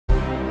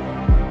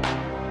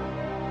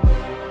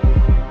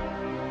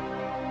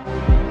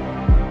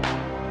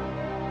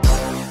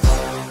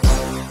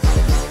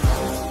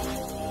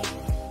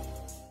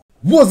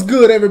What's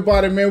good,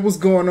 everybody, man? What's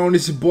going on?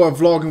 It's your boy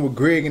Vlogging with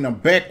Greg, and I'm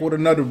back with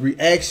another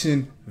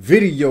reaction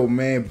video,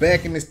 man.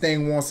 Back in this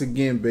thing once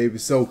again, baby.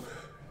 So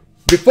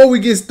before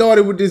we get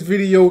started with this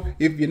video,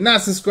 if you're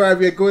not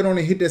subscribed yet, go ahead on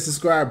and hit that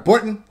subscribe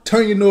button.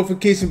 Turn your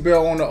notification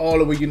bell on to all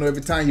the way, you know,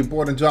 every time your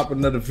boy drop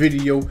another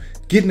video.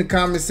 Get in the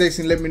comment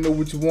section, let me know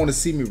what you want to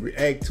see me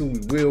react to.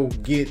 We will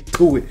get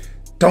to it.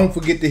 Don't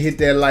forget to hit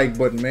that like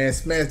button, man.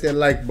 Smash that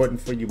like button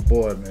for your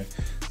boy, man.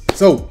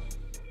 So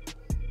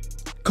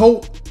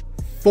Colt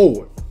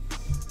forward.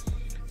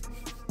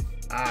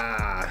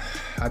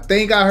 I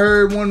think I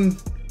heard one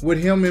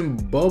with him and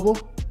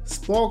Bubba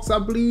Sparks, I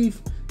believe.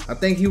 I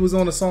think he was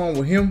on a song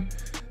with him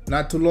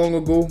not too long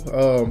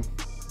ago.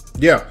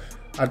 Yeah,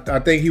 I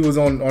think he was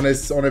on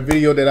a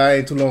video that I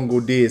ain't too long ago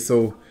did.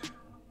 So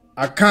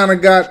I kind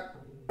of got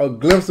a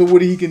glimpse of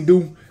what he can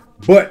do,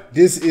 but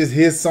this is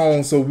his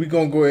song, so we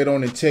gonna go ahead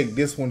on and check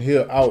this one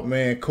here out,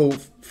 man.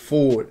 Colt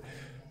forward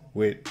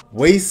with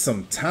Waste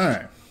Some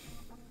Time.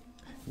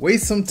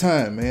 Waste Some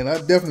Time, man. I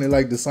definitely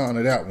like the sound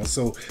of that one.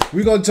 So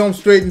we're going to jump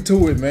straight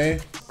into it,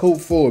 man.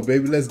 Colt forward,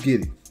 baby. Let's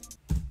get it.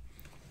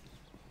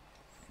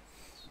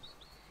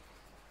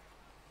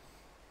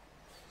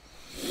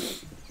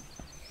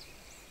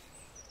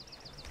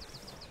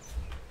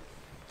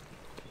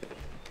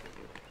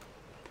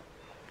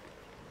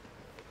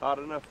 Hot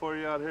enough for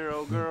you out here,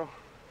 old girl?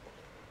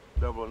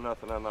 Double or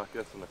nothing, I knock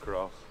this in the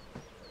cross.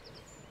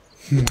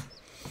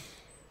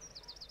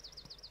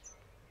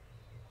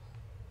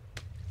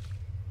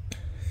 If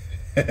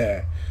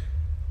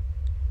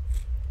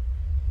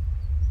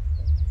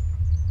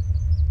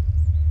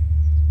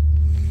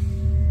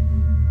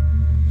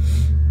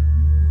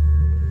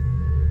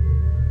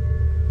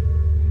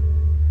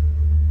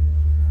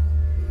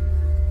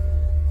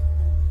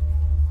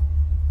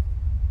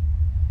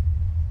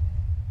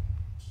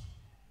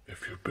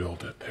you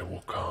build it, they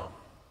will come.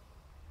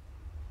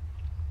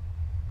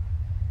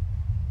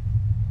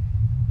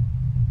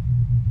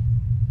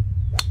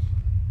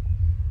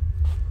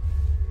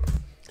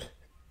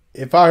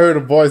 If I heard a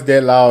voice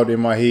that loud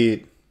in my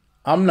head,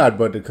 I'm not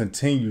but to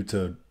continue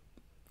to...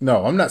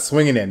 No, I'm not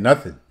swinging at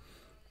nothing.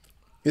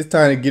 It's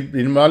time to get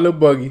in my little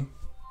buggy.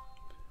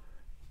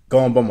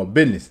 Going about my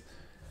business.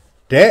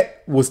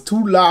 That was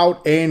too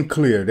loud and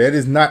clear. That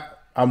is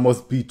not, I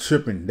must be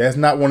tripping. That's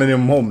not one of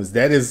them moments.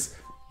 That is,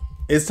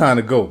 it's time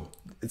to go.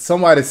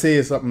 Somebody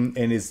said something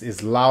and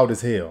it's loud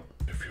as hell.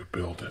 If you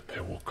build it,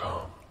 they will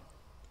come.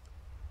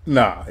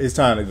 Nah, it's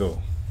time to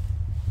go.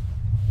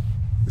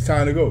 It's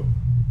time to go.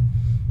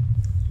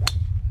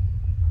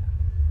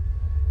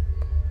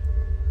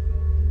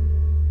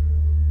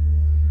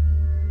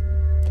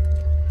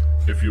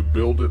 If you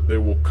build it, they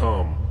will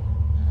come.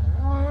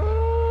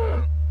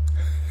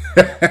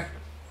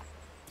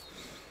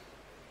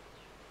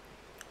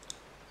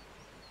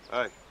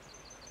 Hey,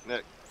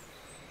 Nick,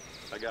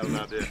 I got an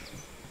idea.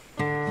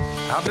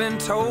 I've been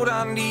told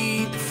I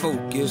need to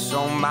focus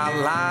on my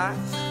life.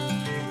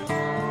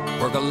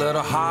 Work a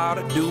little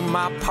harder, do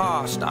my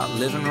part, start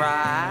living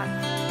right.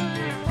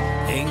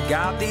 Ain't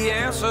got the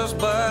answers,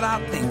 but I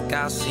think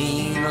I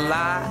seen the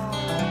light.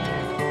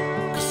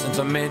 Since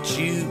I met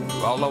you,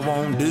 all I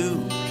won't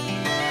do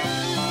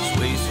is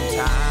waste some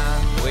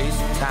time, waste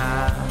some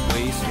time,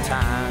 waste some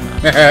time.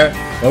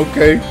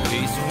 Okay.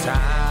 Waste some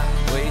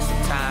time, waste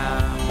some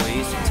time,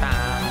 waste some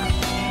time.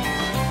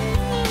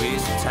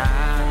 Waste some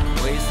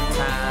time, waste some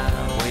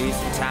time, waste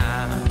some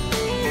time.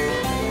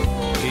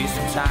 Waste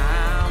some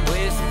time,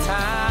 waste some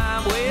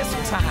time, waste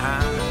some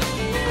time.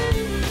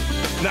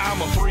 Now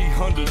I'm a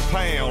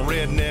 300-pound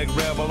redneck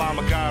rebel. I'm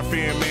a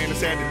God-fearing man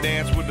that's had to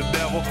dance with the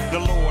devil. The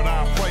Lord,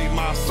 I pray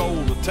my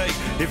soul to take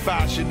if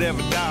I should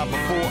ever die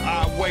before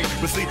I wait.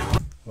 But see,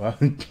 well,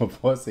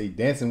 before I say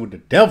dancing with the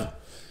devil.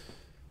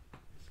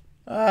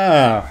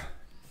 I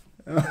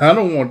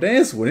don't want to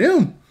dance with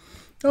him.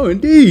 Oh,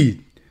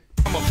 indeed.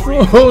 I'm a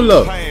hold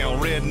up.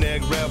 300-pound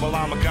redneck rebel.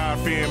 I'm a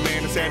God-fearing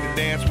man that's had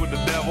to dance with the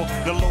devil.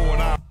 The Lord,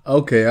 I...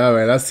 Okay, all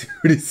right. I see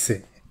what he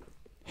said.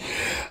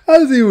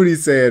 I see what he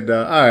said,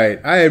 though. All right,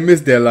 I ain't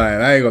missed that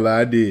line. I ain't gonna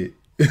lie, I did.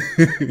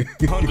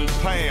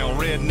 100-pound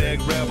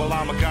redneck rebel.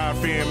 I'm a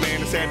God-fearing man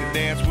that's had to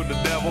dance with the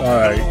devil. All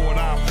right. The Lord,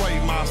 I pray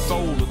my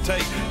soul to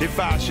take if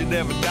I should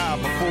ever die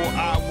before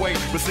I wait.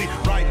 But see,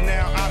 right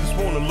now I just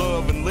want to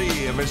love and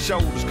live and show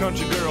this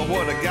country girl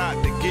what I got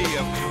to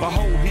give. A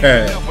whole heap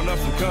of helping us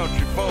some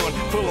country fun,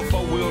 full of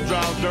four-wheel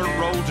drive, dirt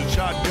roads, and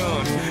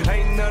shotguns.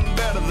 Ain't nothing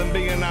better than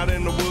being out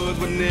in the woods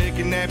with Nick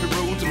and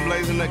nappyroots and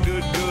blazing that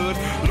good.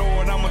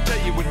 Lord, I'ma tell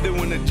you we're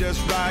doing it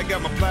just right.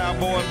 Got my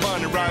plowboy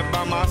bunny right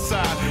by my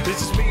side. It's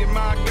just me and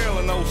my girl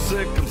and old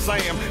sick and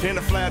Sam in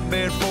a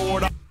flatbed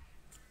Ford.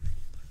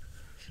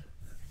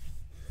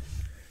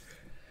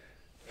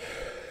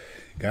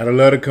 Gotta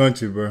love the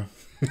country, bro.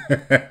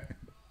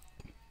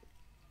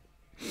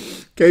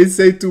 Can't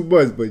say too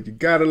much, but you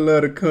gotta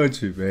love the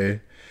country,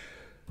 man.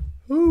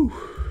 Woo.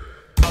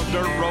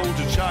 Dirt roads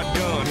and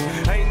shotguns.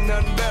 Ain't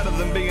nothing better than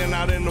than being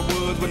out in the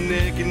woods with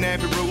Nick and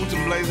nappyroots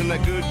and blazing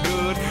that good.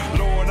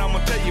 Lord, I'ma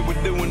tell you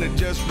we're doing it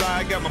just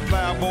right. Got my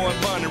plowboy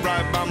bunny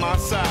right by my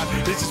side.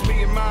 It's just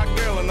me and my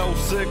girl and old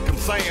Sick'em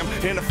Sam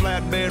in a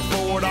flatbed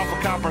Ford off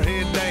a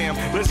Copperhead Dam.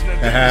 Listening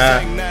to me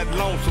sing that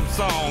lonesome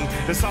song.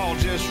 It's all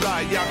just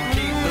right. Y'all can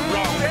keep me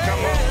wrong.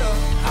 Come on.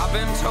 I've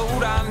been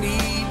told I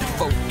need to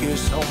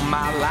focus on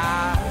my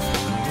life.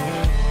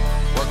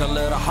 Work a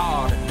little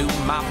harder, do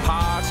my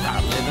part,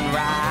 start living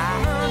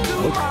right.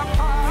 Do my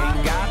part.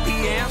 Ain't got the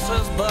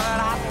answers, but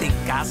I think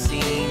I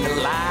seen the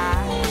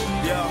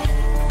light.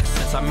 Yeah.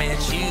 Since I met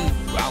you,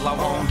 all I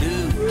wanna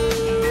do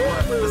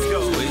Let's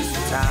go. is waste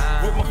some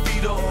time. With my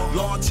feet up,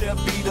 lawn chair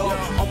beat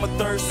up. On my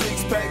third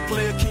six-pack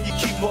player, can you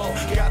keep up?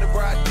 Gotta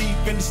ride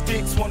deep in the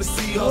sticks, wanna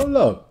see us. Hold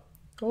up.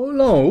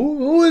 Hold on.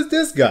 Who is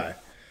this guy?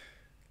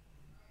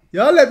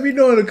 Y'all let me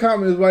know in the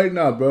comments right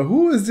now, bro.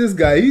 Who is this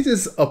guy? He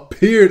just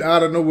appeared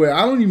out of nowhere.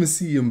 I don't even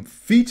see him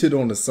featured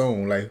on the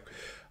song. Like,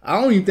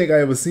 I don't even think I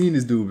ever seen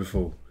this dude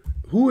before.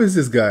 Who is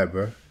this guy,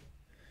 bro?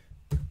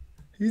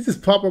 He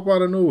just pop up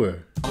out of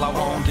nowhere. All I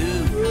wanna do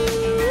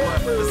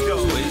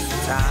is waste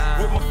some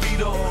time. With my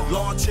feet up,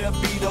 lawn chair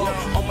beat up.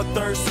 On my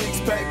third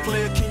six-pack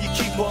player, can you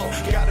keep up?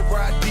 Gotta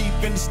ride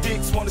deep in the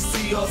sticks, wanna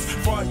see us.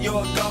 Front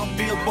yard, gone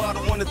be a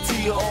bottle, wanna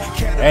tee up.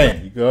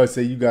 Hey, you gotta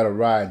say you gotta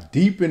ride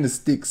deep in the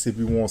sticks if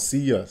you want to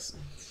see us.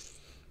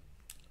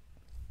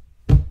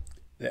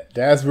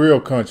 That's real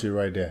country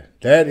right there.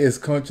 That is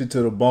country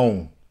to the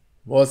bone.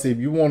 Boy, see, if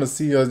you want to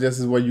see us, this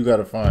is where you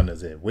gotta find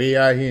us at. Way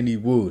out here in these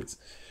woods.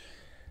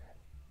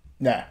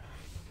 Nah,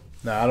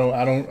 I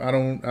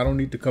don't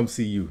need to come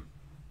see you.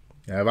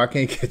 Now, if I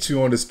can't get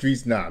you on the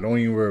streets, nah, don't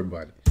even worry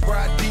about it.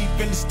 Ride deep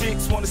in the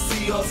sticks, wanna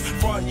see us.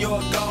 Front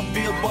yard, gone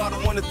be a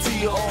bottle, wanna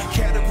tee up.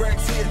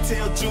 Cataracts here,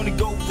 tell Junior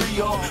go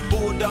re-up.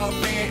 Bulldog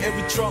van,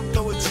 every truck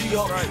throw a G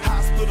up.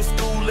 Hospital,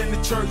 school, and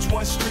the church,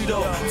 one street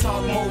up.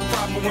 Talk more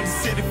proper when the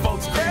city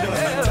folks greet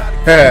us.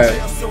 Tired of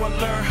jail, so I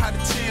learned how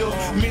to chill.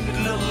 Me and the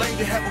little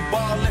lady have a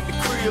ball at the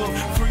crib.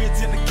 Fridge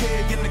in the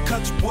keg in the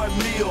country boy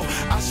meal.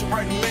 I should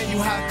write a menu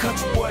how a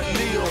country boy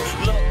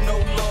live. Luck, no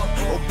luck,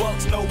 or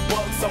bucks, no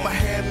bucks. I'ma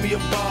have me a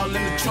ball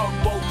in the trunk,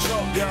 boat truck.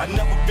 I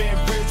never been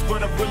rich,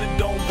 but I really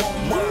don't want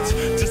much.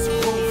 Just a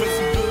roof and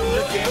some good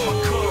look at my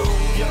cup.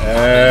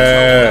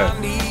 I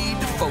need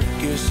to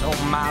focus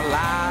on my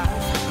life.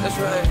 That's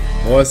right.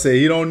 Boy say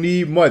he don't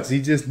need much.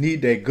 He just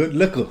need that good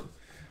liquor.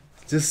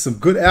 Just some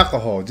good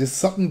alcohol. Just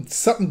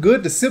something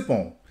good to sip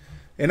on.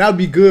 And I'll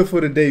be good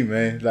for the day,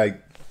 man. Like,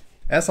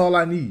 that's all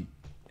I need.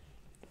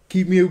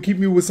 Keep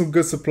me with some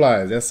good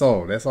supplies. That's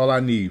all. That's all I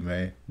need,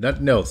 man.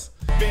 Nothing else.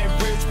 Been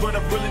rich, but I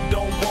really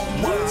don't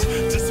want much.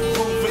 Just a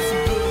roof and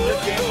some good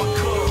look at my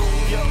cup.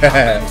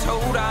 I've been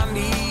told I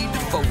need to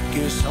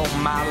focus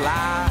on my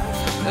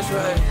life. That's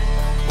right.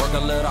 Work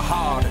a little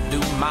harder, do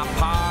my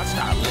part,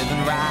 start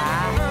living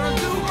right.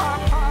 Do my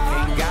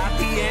part. Ain't got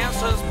the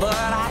answers, but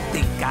I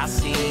think I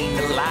seen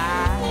the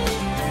light.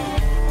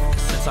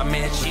 Since I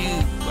met you,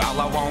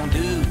 all I wanna do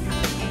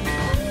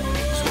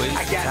is waste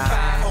I got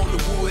time. 5 on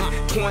the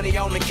wood, 20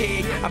 on the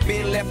keg. I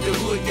been left the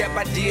hood, yep,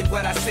 I did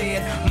what I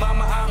said.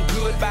 Mama, I'm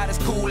good, about as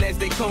cool as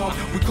they come.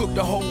 We cook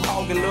the whole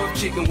hog and love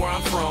chicken where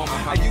I'm from.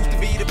 I used to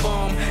be the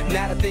bum,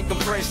 now I think I'm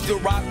fresh. Still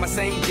rock my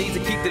same jeans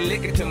and keep the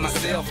liquor to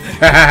myself.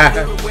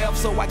 Well,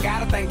 so I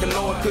gotta thank the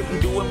Lord.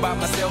 Couldn't do it by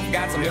myself,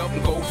 got some help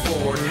and go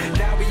forward.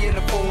 Now we in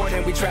the Ford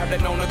and we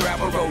traveling on a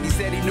gravel road. He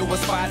said he knew a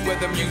spot where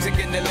the music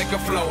and the liquor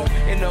flow.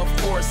 And of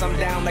course, I'm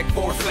down like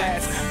 4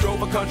 flats.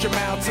 Drove a country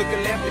mile, took a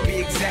left to be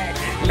exact.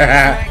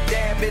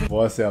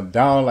 Boy, say I'm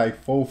down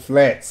like 4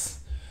 flats.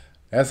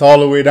 That's all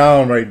the way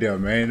down right there,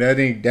 man.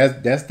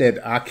 That's that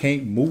I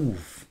can't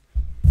move.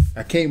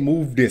 I can't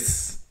move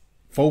this.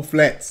 4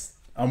 flats.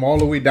 I'm all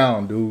the way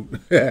down, dude.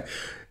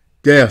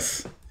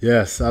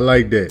 Yes, I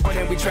like that.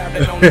 And we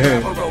traveling on the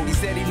gravel road. He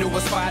said he knew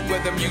a spot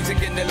where the music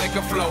and the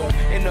liquor flow.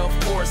 And of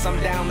course, I'm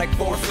down like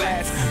 4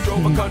 flats.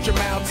 Drove a country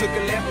mile, took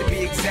a left to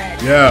be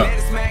exact. Yeah. Let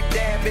it smack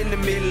dab in the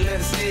middle of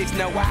the sticks.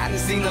 Now I done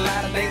seen a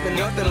lot of things, but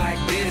nothing like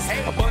this.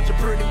 A bunch of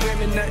pretty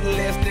women, nothing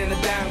less than a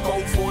dime.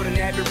 Colt for the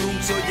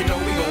nappyroots, so you know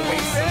we gon'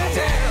 waste some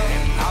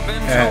time. I've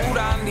been told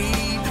I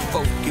need to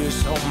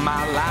focus on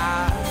my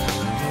life.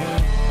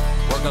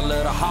 Work a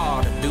little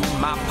harder, do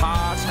my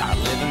part, start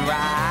living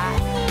right.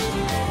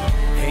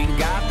 Ain't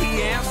got the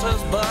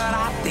answers, but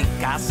I think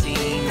I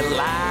seen the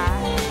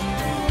light.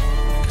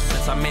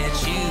 Since I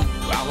met you,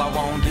 all I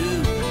wanna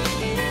do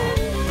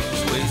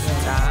is waste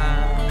some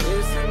time.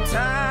 Wasting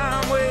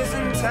time,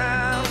 wasting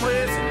time,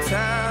 wasting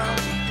time.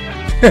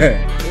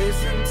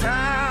 Wasting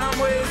time,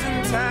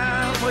 wasting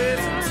time,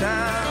 wasting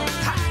time.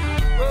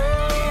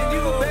 And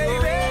you,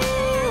 baby,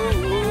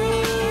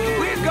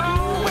 we're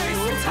gonna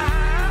waste some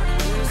time.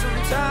 Waste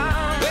some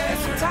time,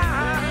 waste some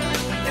time.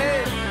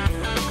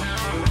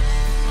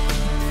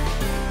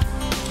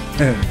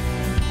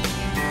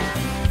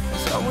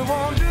 So we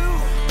won't do.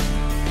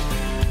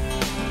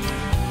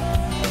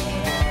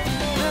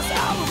 That's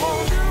how we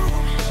won't do.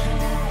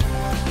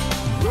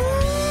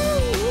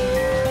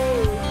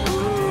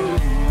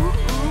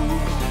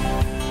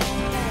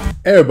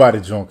 Everybody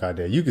drunk out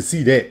there. You can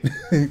see that.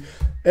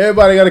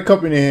 Everybody got a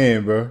cup in their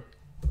hand, bro.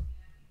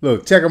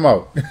 Look, check them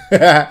out.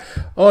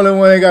 Only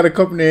one ain't got a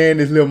cup in their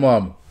hand is Lil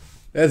Mama.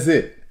 That's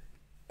it.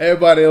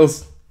 Everybody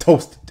else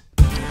toasted.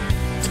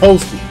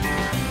 Toasted.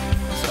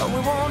 So we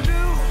won't do.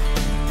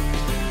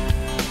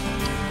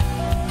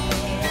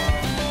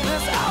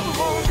 That's how we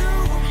won't do.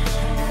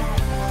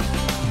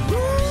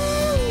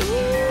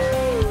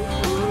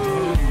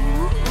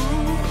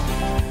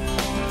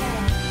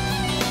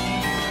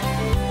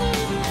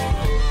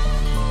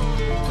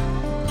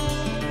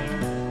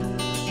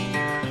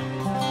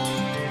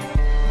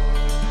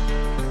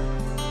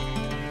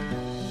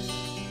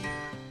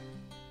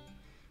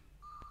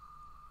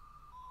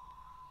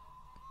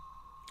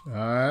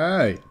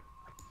 Alright.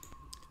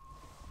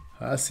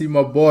 I see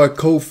my boy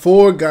Colt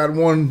Ford got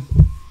one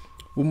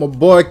with my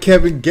boy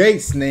Kevin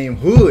Gates named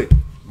Hood.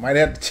 Might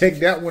have to check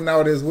that one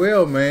out as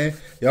well, man.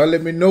 Y'all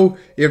let me know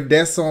if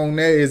that song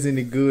there is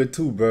any good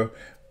too, bro.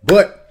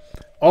 But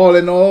all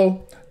in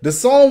all, the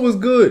song was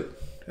good.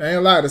 I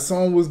ain't lie, the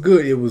song was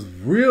good. It was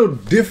real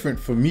different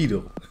for me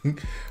though.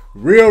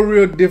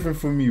 real different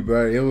for me,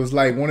 bro. It was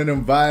like one of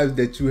them vibes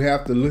that you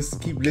have to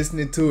keep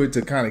listening to it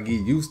to kind of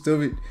get used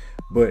to it.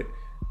 But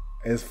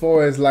as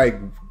far as like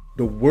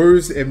the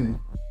words and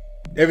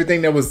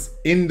everything that was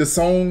in the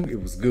song, it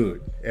was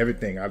good.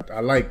 Everything. I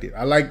liked it.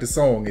 I liked the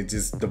song. It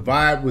just, the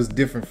vibe was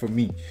different for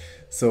me.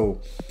 So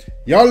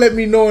y'all let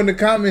me know in the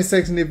comment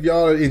section if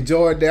y'all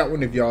enjoyed that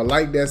one, if y'all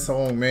like that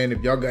song, man.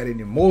 If y'all got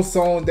any more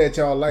songs that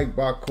y'all like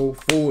by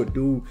Colt Ford,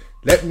 dude,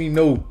 let me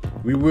know.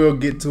 We will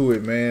get to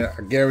it, man.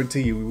 I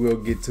guarantee you we will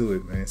get to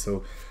it, man.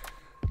 So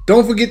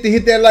don't forget to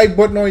hit that like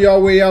button on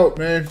y'all way out,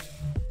 man.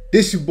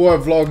 This your boy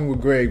Vlogging with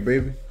Greg,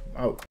 baby.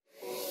 Out.